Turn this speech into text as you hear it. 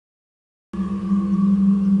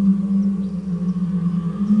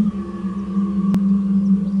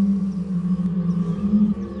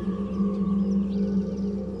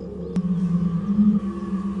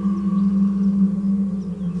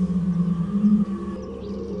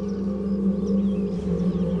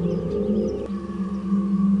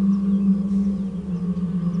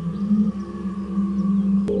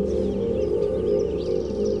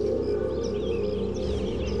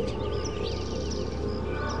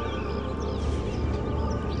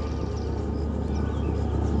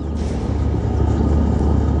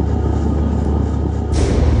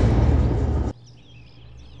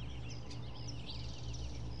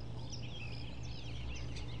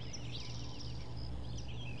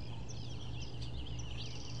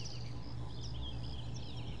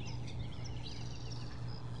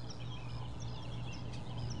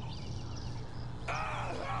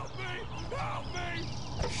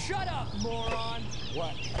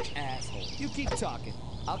Asshole. You keep talking.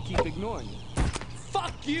 I'll keep ignoring you.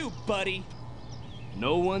 Fuck you, buddy.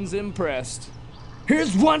 No one's impressed.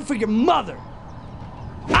 Here's one for your mother.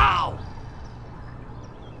 Ow!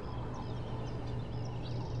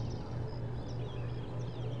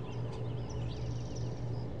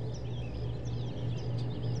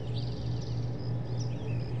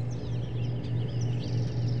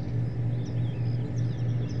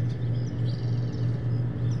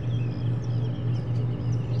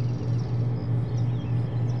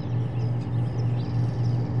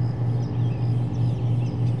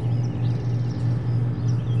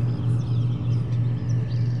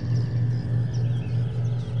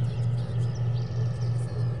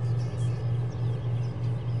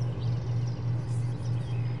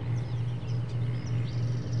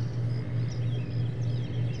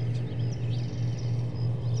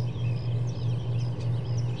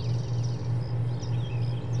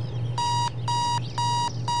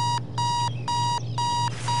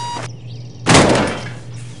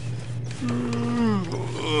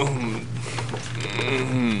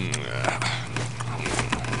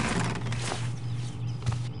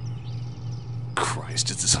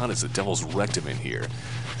 Christ, it's as hot as the devil's rectum in here.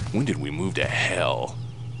 When did we move to hell?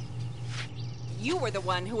 You were the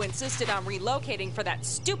one who insisted on relocating for that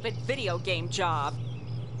stupid video game job.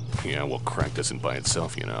 Yeah, well, crack doesn't by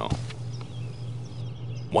itself, you know.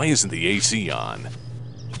 Why isn't the AC on?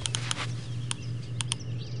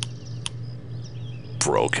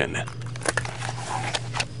 Broken.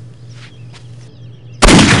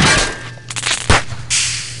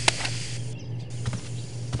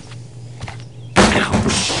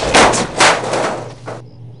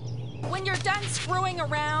 When you're done screwing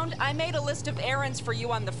around, I made a list of errands for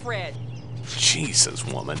you on the fridge. Jesus,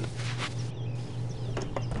 woman.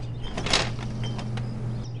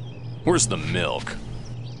 Where's the milk?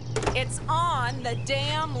 It's on the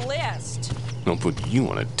damn list. I'll put you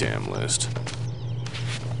on a damn list.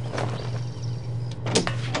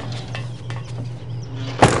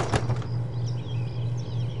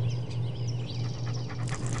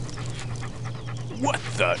 What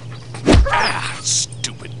the? Ah,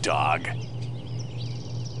 stupid dog.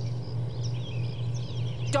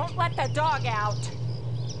 Don't let the dog out.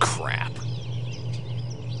 Crap.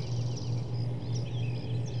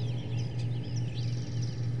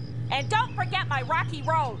 And don't forget my rocky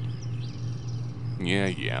road.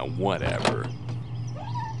 Yeah, whatever.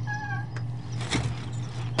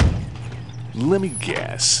 Let me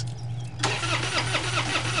guess.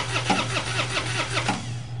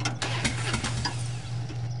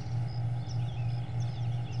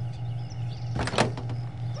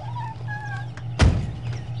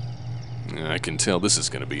 I can tell this is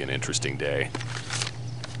going to be an interesting day.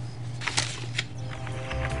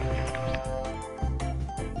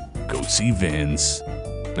 Go see Vince.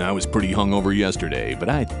 I was pretty hungover yesterday, but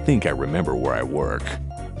I think I remember where I work.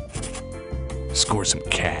 Score some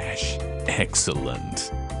cash.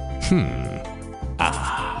 Excellent.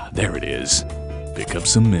 Ah, there it is. Pick up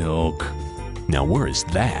some milk. Now where is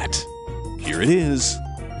that? Here it is.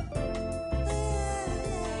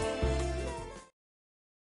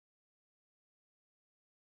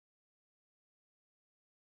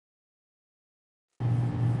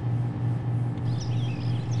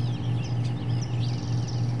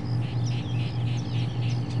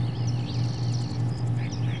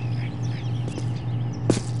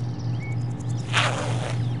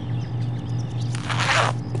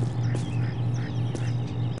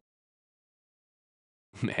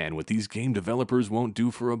 Man, what these game developers won't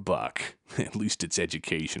do for a buck. At least it's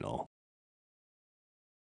educational.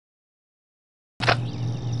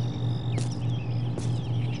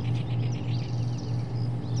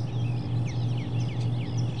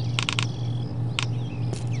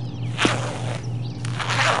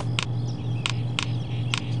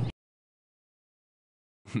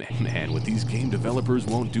 Man, what these game developers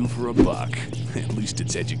won't do for a buck. At least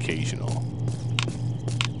it's educational.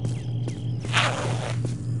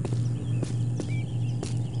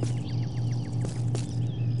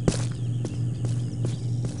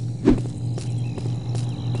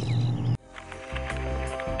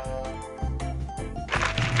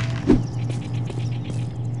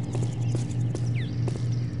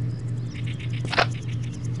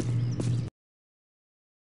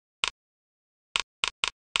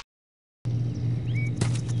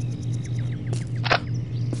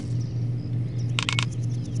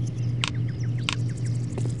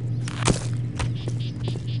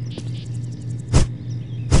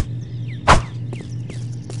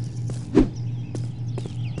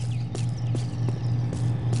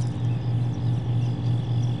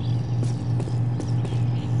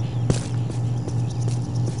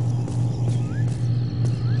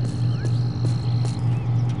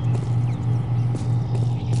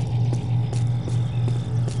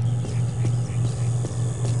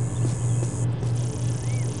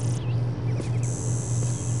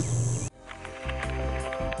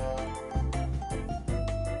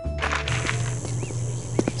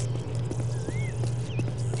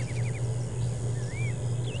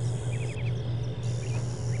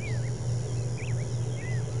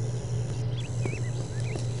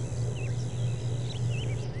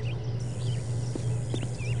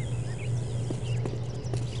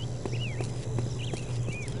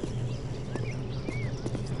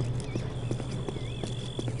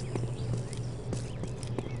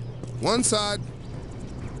 One side.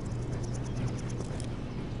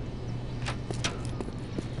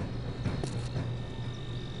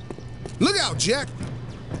 Look out, Jack!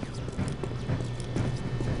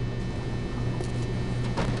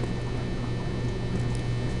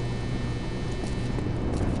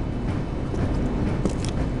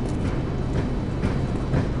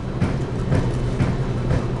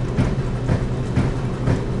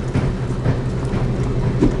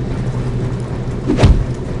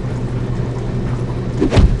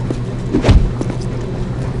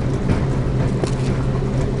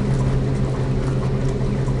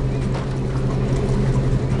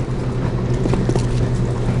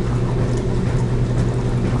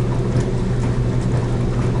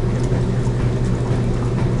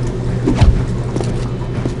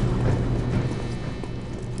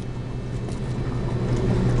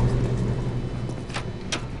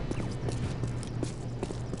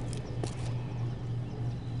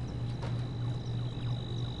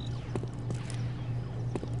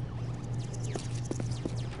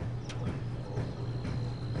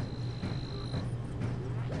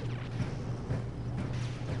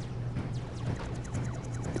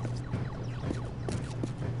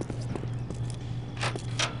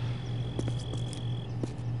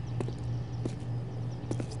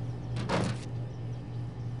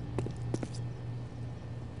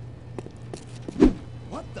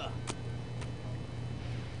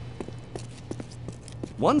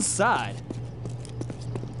 One side?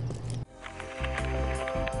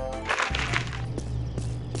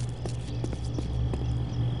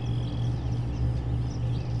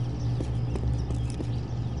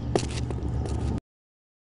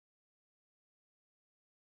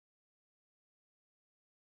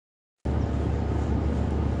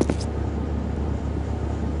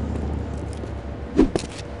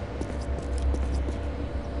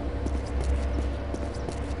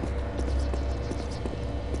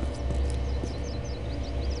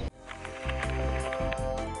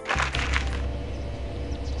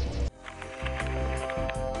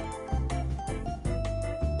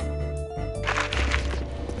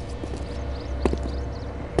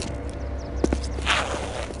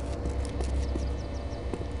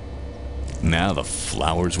 Now the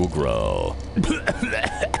flowers will grow.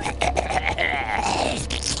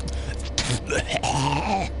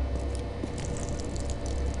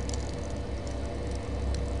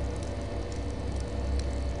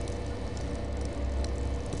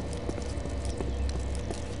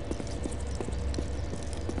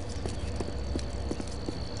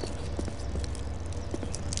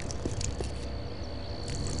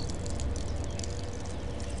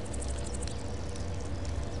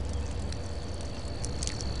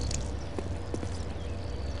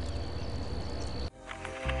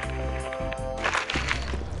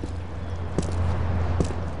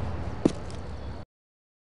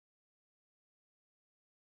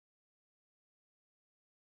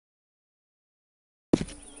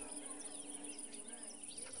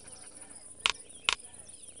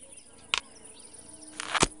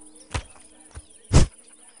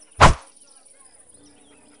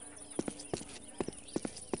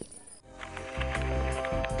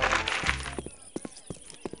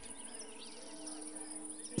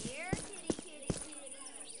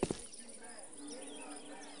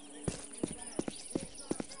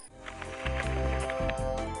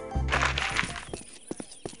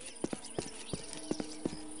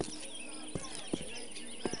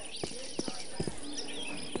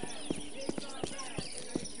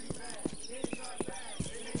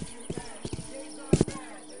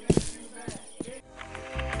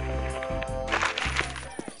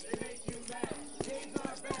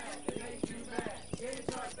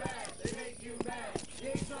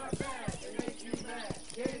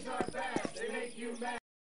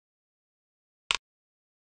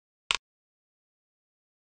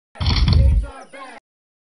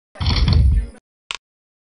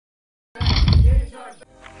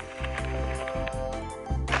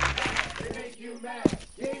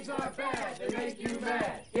 Games are bad, they make you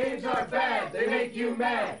mad. Games are bad, they make you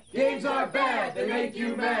mad. Games are bad, they make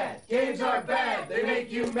you mad. Games are bad, they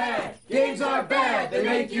make you mad. Games are bad, they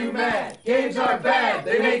make you mad. Games are bad,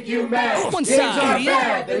 they make you mad. One Games side, are idiot.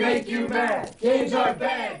 bad, they make you mad. Games are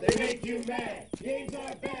bad, they make you mad. Games are bad, they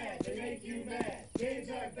make you mad. Games are bad, they make you mad. Games are bad, they make you mad. Games are bad, they make you mad. Games are bad, they make you mad. Games are bad, they make you mad. Games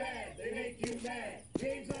are bad, they make you mad. Games are bad, they make you mad.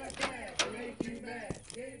 Games are bad, they make you mad.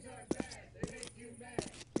 Games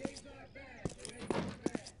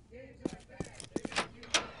are bad, they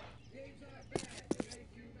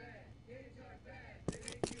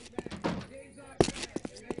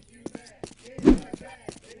make you mad. Games are bad, they make you mad. Games are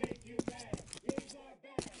bad, they make you mad. Games are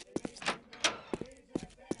bad, they make you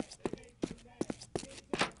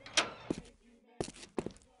mad.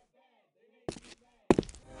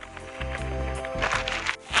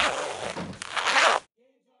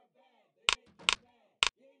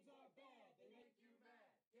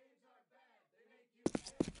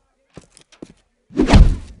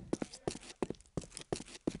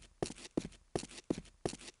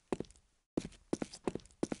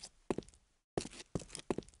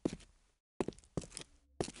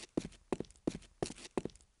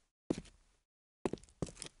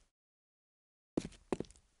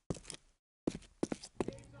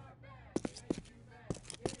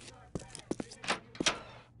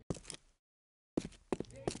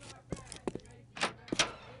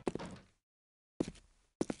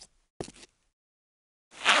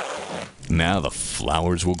 Now the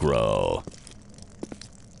flowers will grow.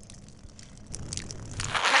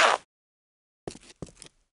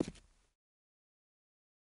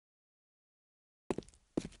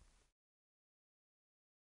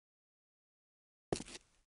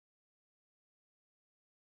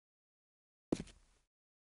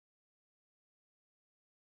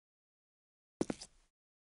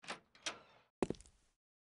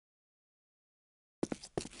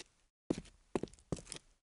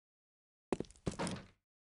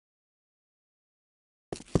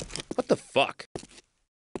 What the fuck?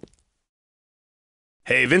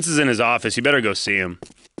 Hey, Vince is in his office. You better go see him.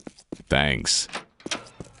 Thanks.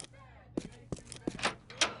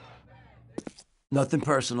 Nothing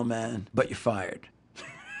personal, man, but you're fired.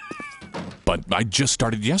 But I just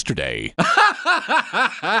started yesterday.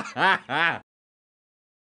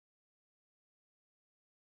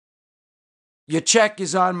 Your check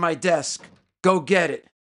is on my desk. Go get it.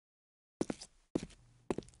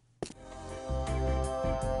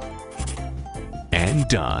 And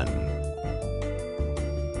done.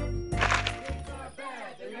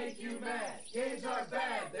 Games are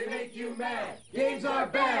bad, they make you mad. Games are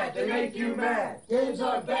bad, they make you mad. Games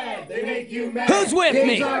are bad, they make you mad. Who's with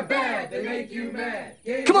me? Games are bad, they make you mad.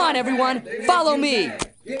 Come on, everyone, follow me.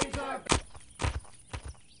 Games are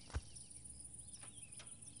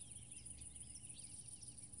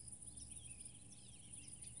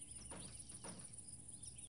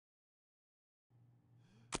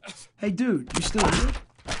Hey, dude, you still here?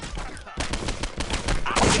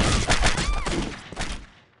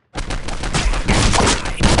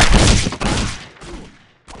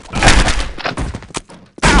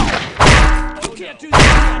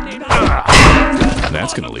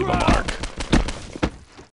 That's gonna leave a mark.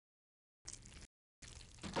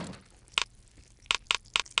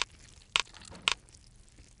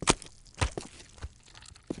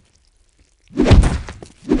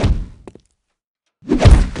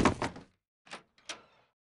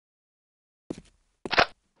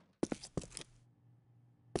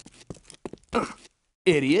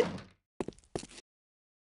 Idiot.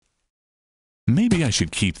 Maybe I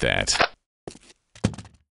should keep that.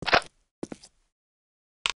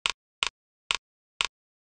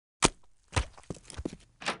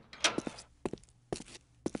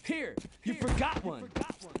 Here, you forgot one.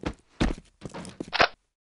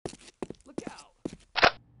 Look out.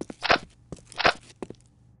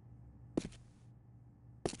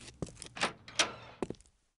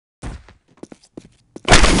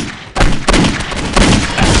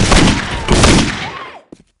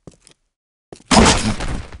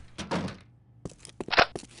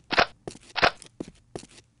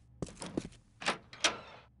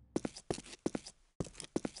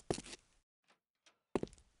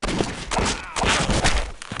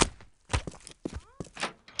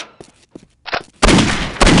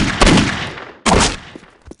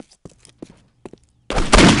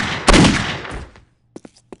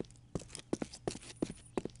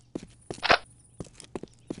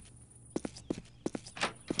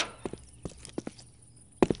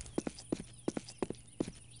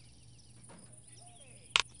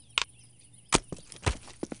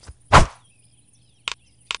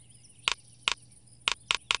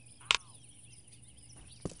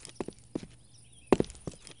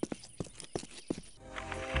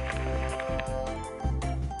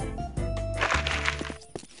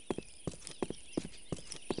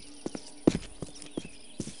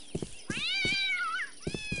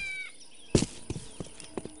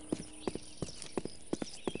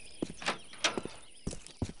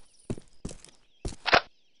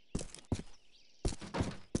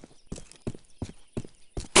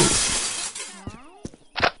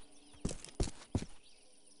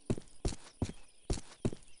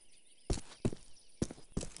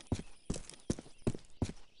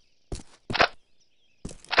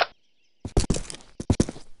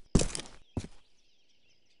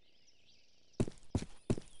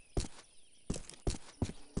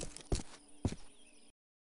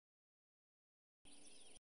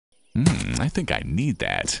 I think I need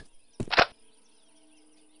that.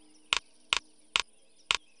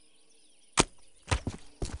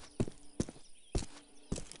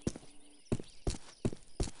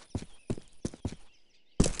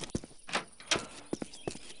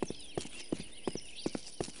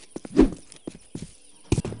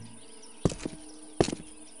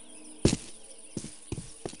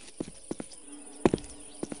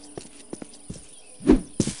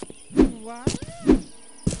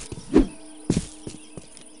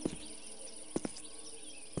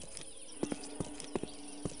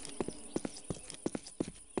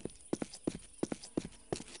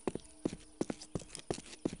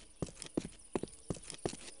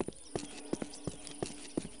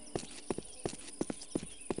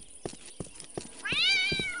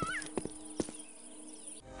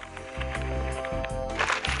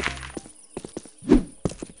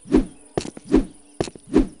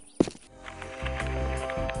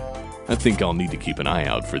 I think I'll need to keep an eye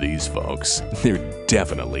out for these folks. They're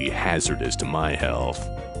definitely hazardous to my health.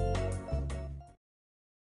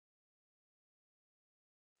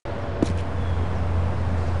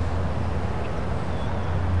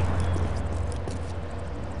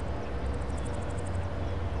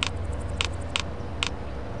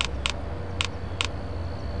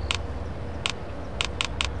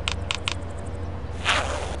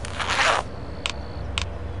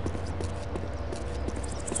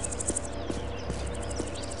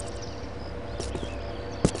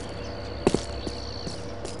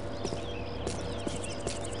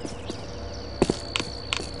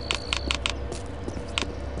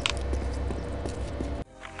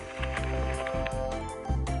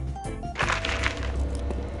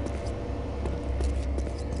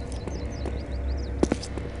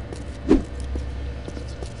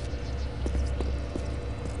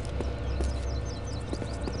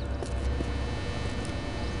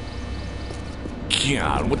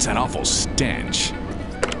 God, what's that awful stench?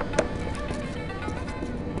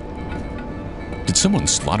 Did someone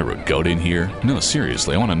slaughter a goat in here? No,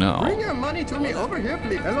 seriously, I want to know. Bring your money to me over here,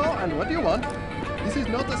 please. Hello, and what do you want? This is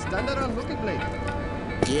not a standard unlooking plate.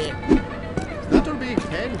 Yeah. That'll be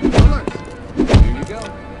 $10. Here you go.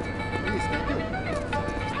 Please, thank you.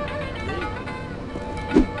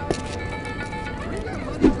 Bring your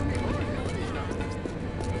money to me over here, please.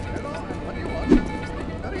 Hello, and what do you want?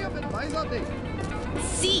 Hurry up and buy something.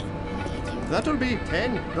 See. That'll be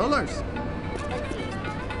 $10.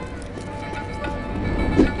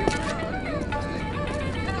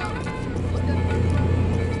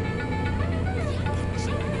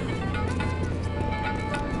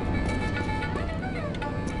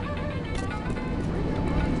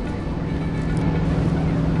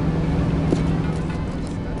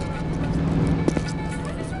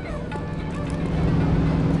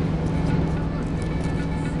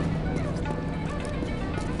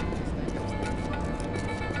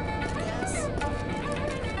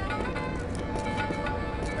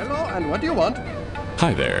 And what do you want?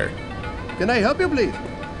 Hi there. Can I help you, please?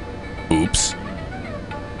 Oops.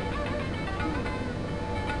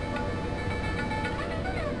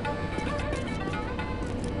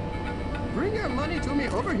 Bring your money to me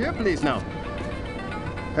over here, please, now.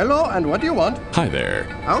 Hello, and what do you want? Hi there.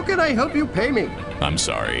 How can I help you pay me? I'm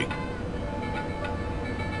sorry.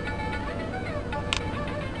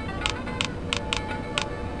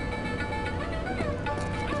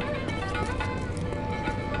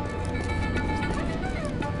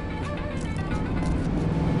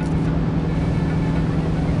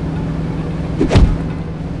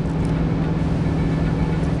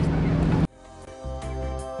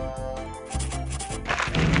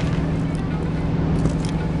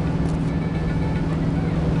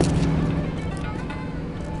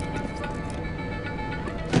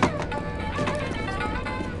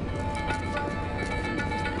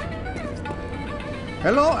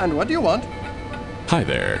 Hello, and what do you want? Hi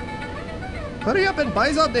there. Hurry up and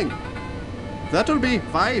buy something. That'll be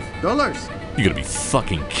 $5. You gotta be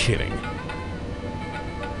fucking kidding.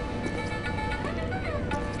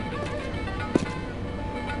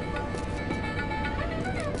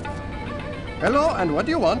 Hello, and what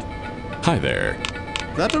do you want? Hi there.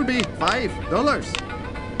 That'll be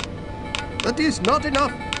 $5. That is not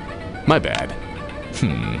enough. My bad.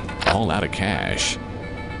 All out of cash.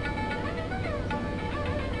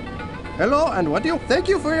 Hello, and what do you... Thank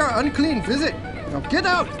you for your unclean visit. Now get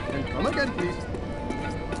out and come again, please.